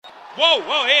Whoa,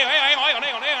 hang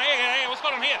on, what's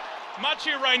going on here?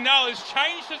 Mathieu Reynal has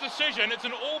changed his decision. It's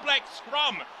an all-black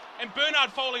scrum, and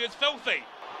Bernard Foley is filthy.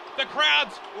 The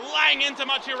crowd's laying into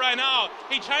Mathieu Reynal.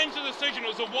 He changed the decision.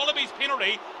 It was a Wallabies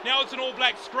penalty. Now it's an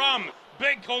all-black scrum.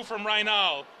 Big call from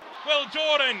Reynal. Will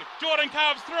Jordan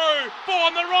carves through. Ball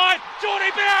on the right.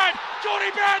 Jordie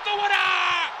Barrett, the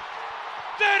winner!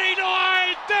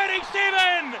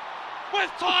 39-37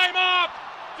 with time up.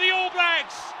 The All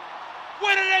Blacks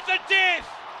win it at the death.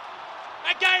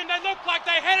 Again, they looked like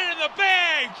they had it in the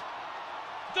bag.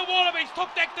 The Wallabies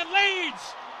took back the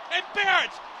leads, and Barrett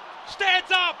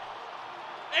stands up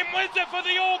and wins it for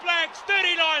the All Blacks,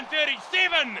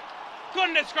 39-37.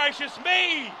 Goodness gracious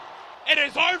me, it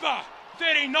is over,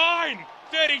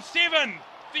 39-37.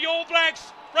 The All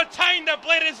Blacks retain the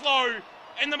Bledisloe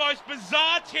in the most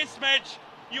bizarre test match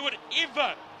you would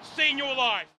ever see in your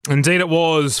life. Indeed it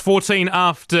was, 14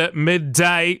 after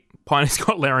midday. Piney's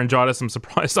got laryngitis. I'm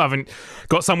surprised I haven't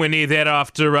got somewhere near that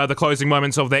after the closing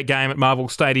moments of that game at Marvel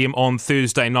Stadium on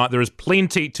Thursday night. There is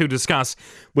plenty to discuss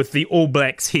with the All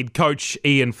Blacks head coach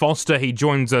Ian Foster. He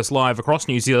joins us live across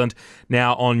New Zealand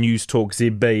now on News Talk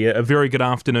ZB. A very good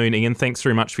afternoon, Ian. Thanks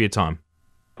very much for your time.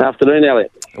 Afternoon,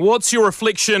 Elliot. What's your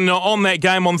reflection on that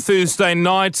game on Thursday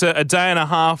night? A day and a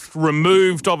half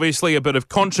removed, obviously a bit of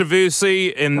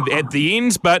controversy at the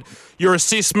end, but your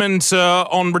assessment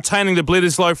on retaining the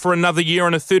Bledisloe for another year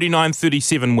and a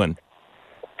 39-37 win?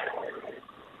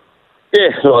 Yeah,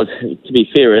 well, to be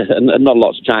fair, not a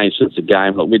lot's changed since the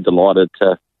game. Look, we're delighted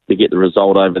to get the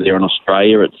result over there in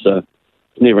Australia. It's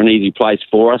never an easy place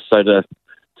for us, so to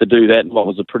do that in what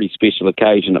was a pretty special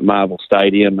occasion at Marvel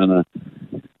Stadium and a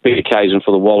big occasion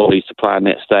for the Wallabies to play in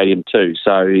that stadium too.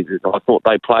 So I thought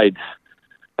they played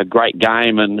a great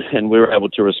game and we were able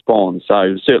to respond.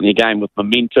 So certainly a game with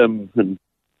momentum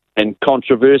and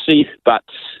controversy, but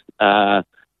to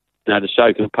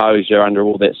show composure under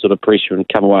all that sort of pressure and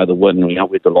come away with a win,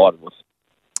 we're delighted with.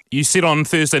 You said on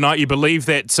Thursday night you believe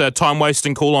that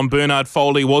time-wasting call on Bernard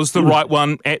Foley was the right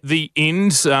one at the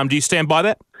end. Do you stand by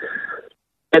that?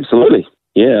 Absolutely.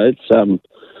 Yeah, it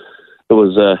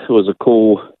was a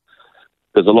call.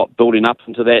 There's a lot building up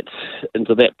into that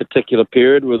particular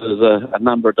period where there's a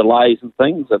number of delays and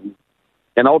things, and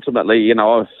ultimately,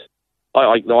 I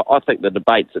think the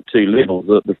debate's at two levels.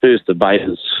 The first debate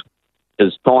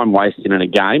is time wasting in a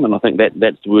game, and I think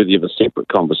that's worthy of a separate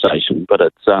conversation. But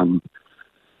it's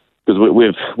because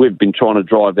we've been trying to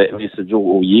drive that message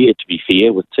all year, to be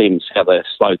fair, with teams how they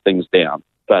slow things down.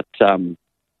 But the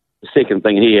second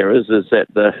thing here is that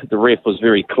the ref was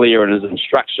very clear in his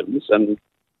instructions,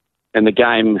 and the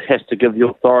game has to give the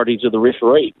authority to the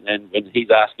referee. And when he's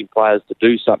asking players to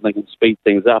do something and speed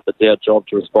things up, it's our job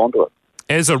to respond to it.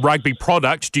 As a rugby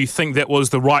product, do you think that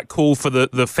was the right call for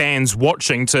the fans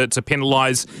watching to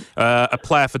penalise a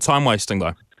player for time wasting,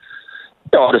 though?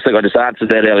 I just think I just answered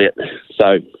that, Elliot.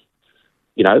 So,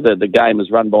 the game is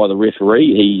run by the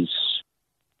referee.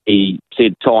 He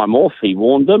said time off, he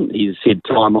warned them, he said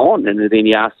time on, and then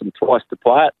he asked them twice to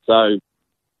play it. So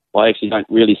I actually don't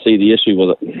really see the issue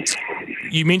with it.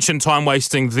 You mentioned time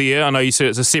wasting there. I know you said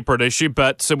it's a separate issue,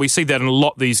 but we see that in a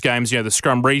lot of these games. The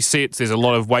scrum resets, there's a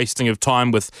lot of wasting of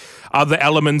time with other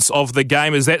elements of the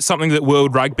game. Is that something that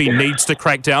World Rugby needs to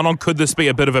crack down on? Could this be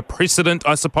a bit of a precedent,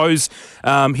 I suppose,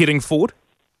 heading forward?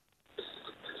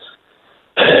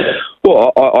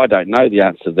 Well, I don't know the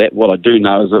answer to that. What I do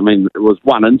know is, there was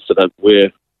one incident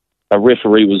where a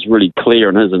referee was really clear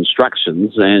in his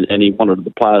instructions and he wanted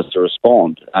the players to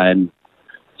respond. And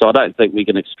so I don't think we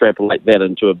can extrapolate that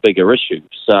into a bigger issue.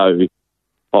 So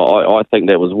I think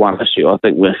that was one issue. I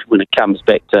think when it comes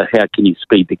back to how can you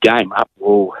speed the game up,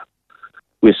 well,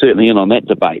 we're certainly in on that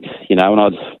debate, and I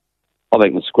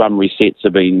think the scrum resets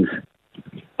they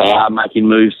are making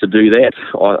moves to do that.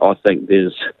 I think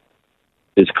there's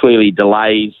clearly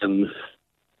delays and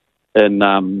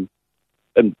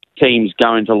teams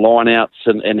going to lineouts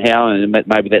and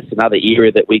maybe that's another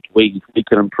area that we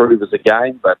can improve as a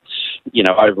game. But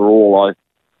overall,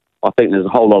 I think there's a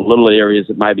whole lot of little areas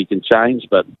that maybe can change.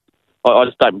 But I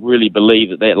just don't really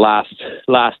believe that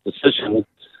last decision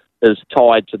is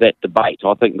tied to that debate.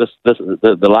 I think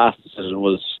the last decision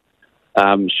was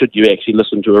should you actually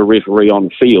listen to a referee on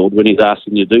field when he's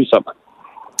asking you to do something.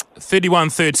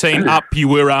 31-13 up you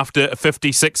were after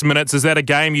 56 minutes. Is that a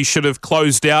game you should have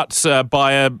closed out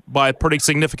by a pretty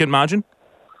significant margin?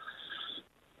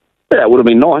 Yeah, it would have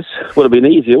been nice. Would have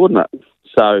been easier, wouldn't it?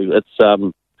 So it's,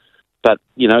 but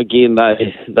again,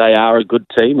 they are a good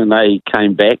team and they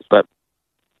came back. But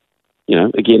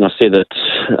again, I said it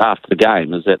after the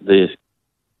game is that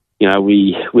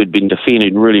we'd been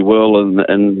defending really well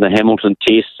in the Hamilton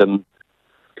test and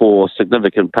for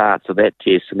significant parts of that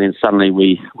test, and then suddenly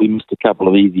we missed a couple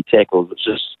of easy tackles, which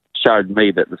just showed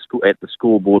me that at the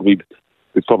scoreboard we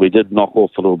probably did knock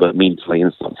off a little bit mentally,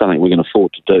 and it's not something we can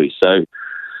afford to do. So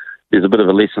there's a bit of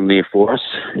a lesson there for us,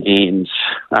 and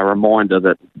a reminder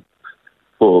that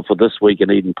for this week in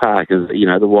Eden Park is,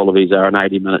 the Wallabies are an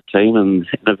 80-minute team and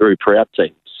a very proud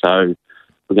team. So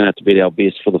we're going to have to be our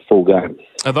best for the full game.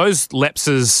 Are those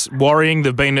lapses worrying?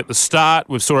 They've been at the start.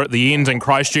 We saw it at the end in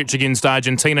Christchurch against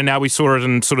Argentina. Now we saw it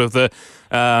in sort of the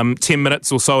 10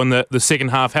 minutes or so in the second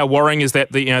half. How worrying is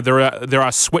that there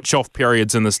are switch-off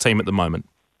periods in this team at the moment?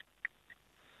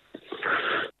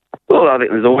 Well, I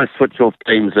think there's always switch-off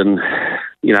teams, and,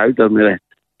 it doesn't matter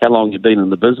how long you've been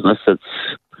in the business,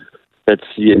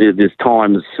 there's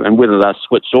times, and whether they're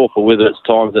switched off or whether it's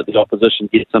times that the opposition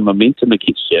gets some momentum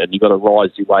against you, and you've got to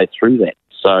rise your way through that.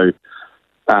 So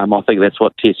I think that's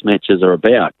what test matches are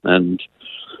about. And,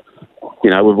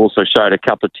 we've also showed a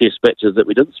couple of test matches that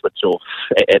we didn't switch off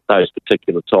at those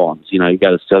particular times. You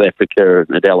go to South Africa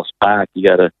and at Ellis Park, you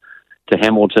go to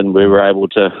Hamilton, we were able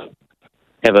to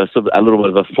have a little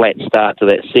bit of a flat start to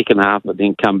that second half, but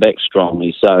then come back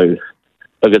strongly. So,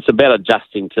 look, it's about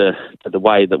adjusting to the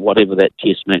way that whatever that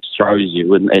test match throws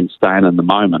you and staying in the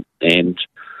moment. And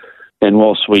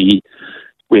whilst we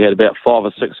had about 5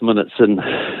 or 6 minutes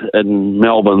in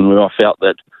Melbourne where I felt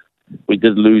that we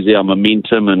did lose our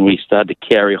momentum and we started to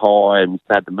carry high and we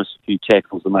started to miss a few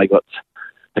tackles and they got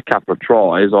a couple of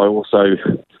tries, I also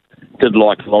did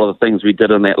like a lot of the things we did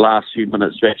in that last few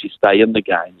minutes to actually stay in the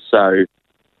game. So,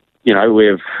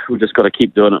 we've just got to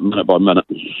keep doing it minute by minute.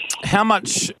 How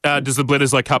much does the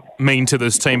Bledisloe Cup mean to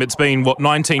this team? It's been,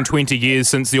 19, 20 years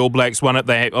since the All Blacks won it.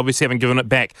 They obviously haven't given it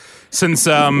back since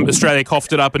Australia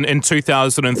coughed it up in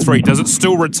 2003. Does it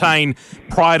still retain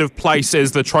pride of place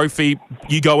as the trophy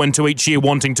you go into each year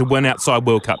wanting to win outside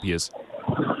World Cup years?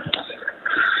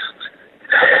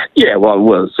 Yeah,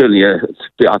 well, certainly.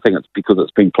 I think it's because it's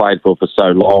been played for so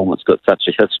long. It's got such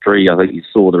a history. I think you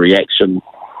saw the reaction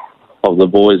of the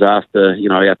boys after,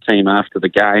 our team after the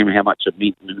game, how much it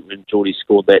meant when Geordie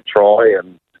scored that try,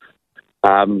 and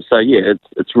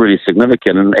it's really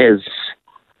significant. And as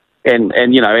is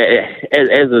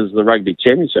the rugby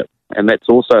championship, and that's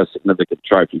also a significant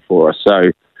trophy for us. So,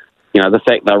 the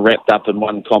fact they're wrapped up in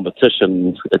one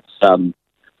competition, it's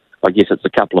I guess it's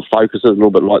a couple of focuses, a little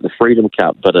bit like the Freedom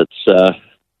Cup, but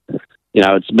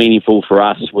it's meaningful for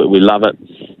us. We love it,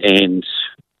 and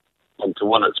to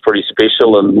win it's pretty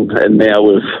special, and now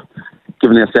we've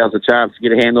given ourselves a chance to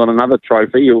get a hand on another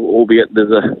trophy, albeit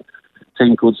there's a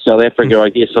team called South Africa, I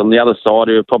guess, on the other side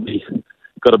who have probably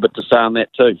got a bit to say on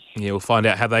that too. Yeah, we'll find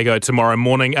out how they go tomorrow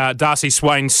morning. Darcy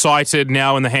Swain cited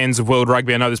now in the hands of World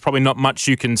Rugby. I know there's probably not much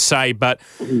you can say, but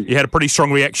you had a pretty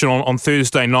strong reaction on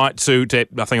Thursday night to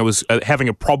I think it was having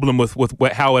a problem with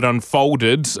how it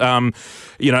unfolded.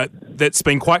 That's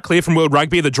been quite clear from World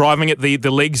Rugby. The driving at the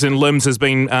legs and limbs has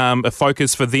been a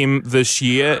focus for them this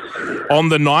year. On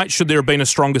the night, should there have been a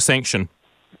stronger sanction?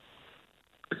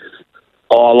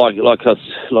 Oh, like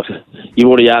you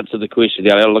already answered the question.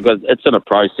 Look, it's in a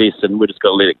process, and we're just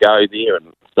got to let it go there.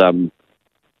 And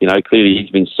clearly he's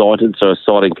been cited, so a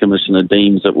citing commissioner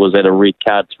deems it was at a red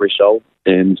card threshold.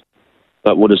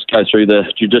 But we'll just go through the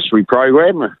judiciary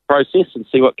process and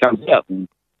see what comes out. And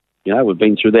we've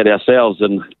been through that ourselves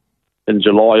in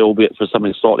July, albeit for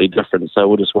something slightly different. So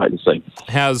we'll just wait and see.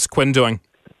 How's Quinn doing?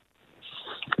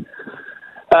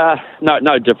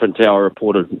 No different to how I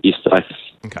reported yesterday.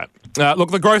 Okay.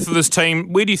 Look, the growth of this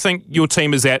team, where do you think your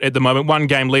team is at the moment? One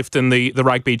game left in the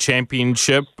Rugby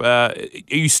Championship. Are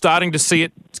you starting to see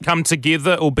it come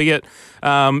together, albeit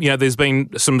there's been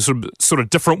some sort of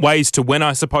different ways to win,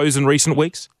 I suppose, in recent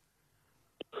weeks?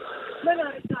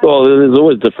 Well, there's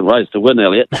always different ways to win,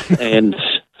 Elliot, and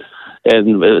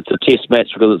it's a test match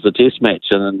because it's a test match,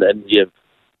 and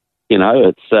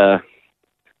it's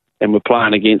and we're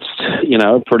playing against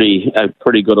a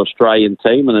pretty good Australian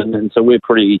team, and so we're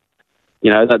pretty. They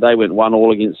went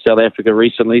 1-1 against South Africa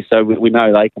recently, so we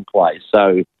know they can play.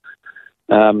 So,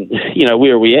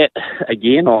 where are we at?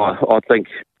 Again, I think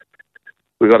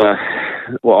we've got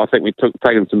I think we've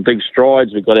taken some big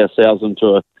strides. We've got ourselves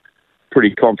into a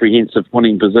pretty comprehensive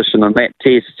winning position on that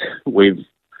test. We've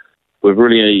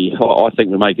really, I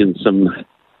think we're making some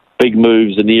big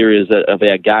moves in areas of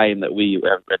our game that we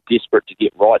are desperate to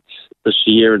get right this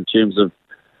year in terms of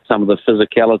some of the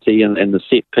physicality and the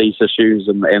set piece issues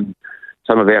and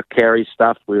some of our carry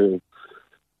stuff. We're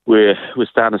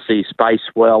starting to see space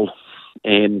well,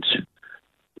 and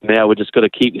now we're just got to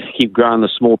keep growing the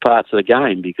small parts of the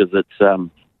game because it's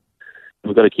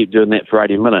we've got to keep doing that for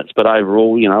 80 minutes. But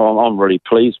overall, I'm really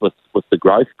pleased with the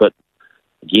growth. But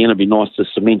again, it'd be nice to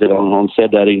cement it on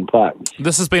Saturday at Eden Park.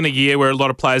 This has been a year where a lot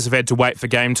of players have had to wait for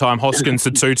game time. Hoskins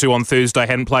Tutu on Thursday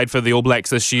hadn't played for the All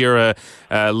Blacks this year.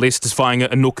 Less defying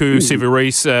Nuku,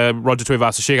 Severis, Roger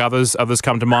Tuivasa-Sheck, others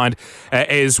come to mind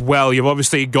as well. You've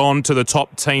obviously gone to the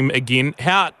top team again.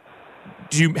 How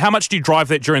much do you drive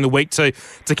that during the week to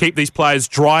keep these players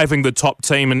driving the top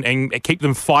team and keep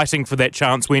them fighting for that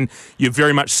chance when you're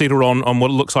very much settled on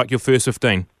what it looks like your first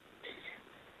 15?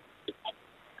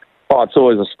 Oh, it's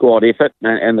always a squad effort,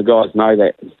 and the guys know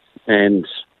that. And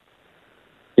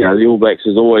the All Blacks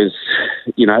is always,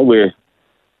 we're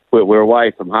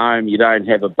away from home. You don't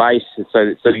have a base,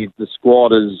 so the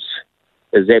squad is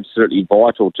absolutely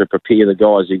vital to prepare the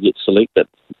guys who get selected.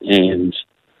 And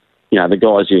the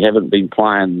guys who haven't been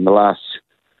playing the last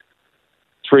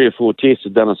 3 or 4 tests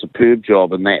have done a superb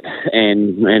job in that,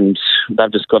 and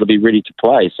they've just got to be ready to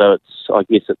play. So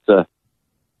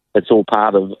it's all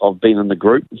part of being in the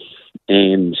group,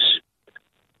 and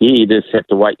you just have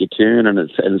to wait your turn, and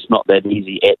it's not that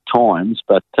easy at times,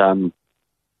 but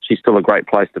she's still a great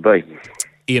place to be.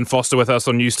 Ian Foster with us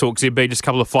on News Talk ZB. Just a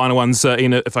couple of final ones,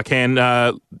 Ian, if I can.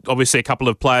 Obviously, a couple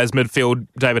of players, midfield,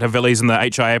 David Havili's in the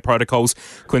HIA protocols.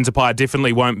 Quinn Tupaea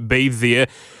definitely won't be there.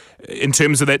 In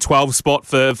terms of that 12 spot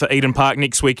for Eden Park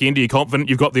next weekend, are you confident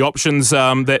you've got the options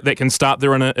that can start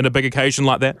there in a big occasion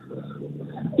like that?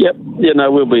 Yep.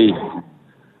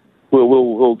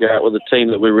 We'll go out with a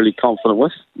team that we're really confident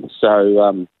with.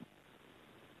 So,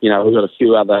 we've got a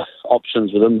few other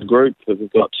options within the group. We've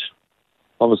got,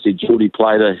 obviously, Geordie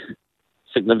played a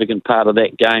significant part of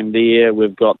that game there.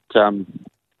 We've got, the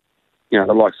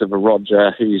likes of a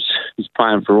Roger who's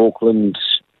playing for Auckland,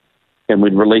 and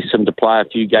we'd release him to play a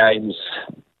few games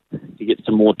to get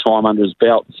some more time under his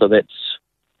belt. So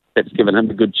that's given him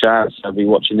a good chance. I'll be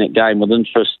watching that game with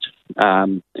interest.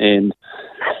 And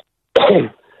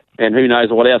who knows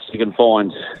what else you can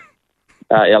find,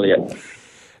 Elliot.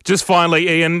 Just finally,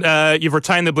 Ian, you've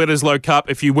retained the Bledisloe Cup.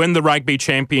 If you win the Rugby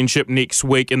Championship next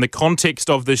week, in the context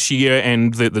of this year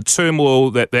and the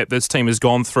turmoil that this team has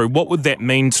gone through, what would that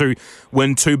mean to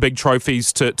win 2 big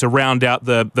trophies to round out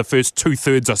the first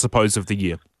 2/3, I suppose, of the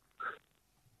year?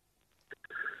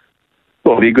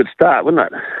 Well, it'd be a good start,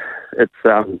 wouldn't it? It's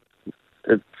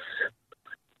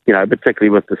particularly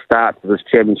with the start of this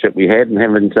championship we had, and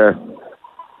having to,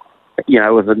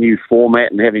 with a new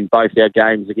format and having both our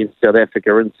games against South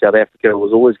Africa in South Africa, it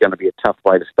was always going to be a tough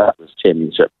way to start this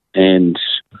championship. And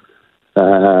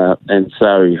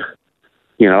so,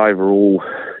 overall,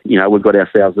 we've got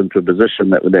ourselves into a position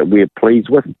that we're pleased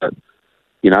with. But,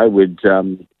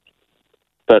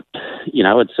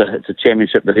 it's a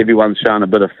championship that everyone's shown a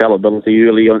bit of fallibility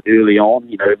early on.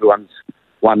 Everyone's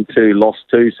won 2, lost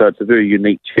 2, so it's a very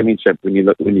unique championship when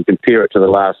you compare it to the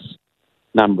last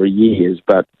number of years.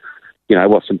 But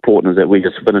what's important is that we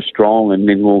just finish strong, and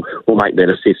then we'll make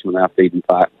that assessment after Eden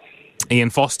Park.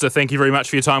 Ian Foster, thank you very much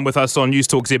for your time with us on News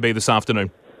Talk ZB this afternoon.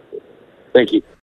 Thank you.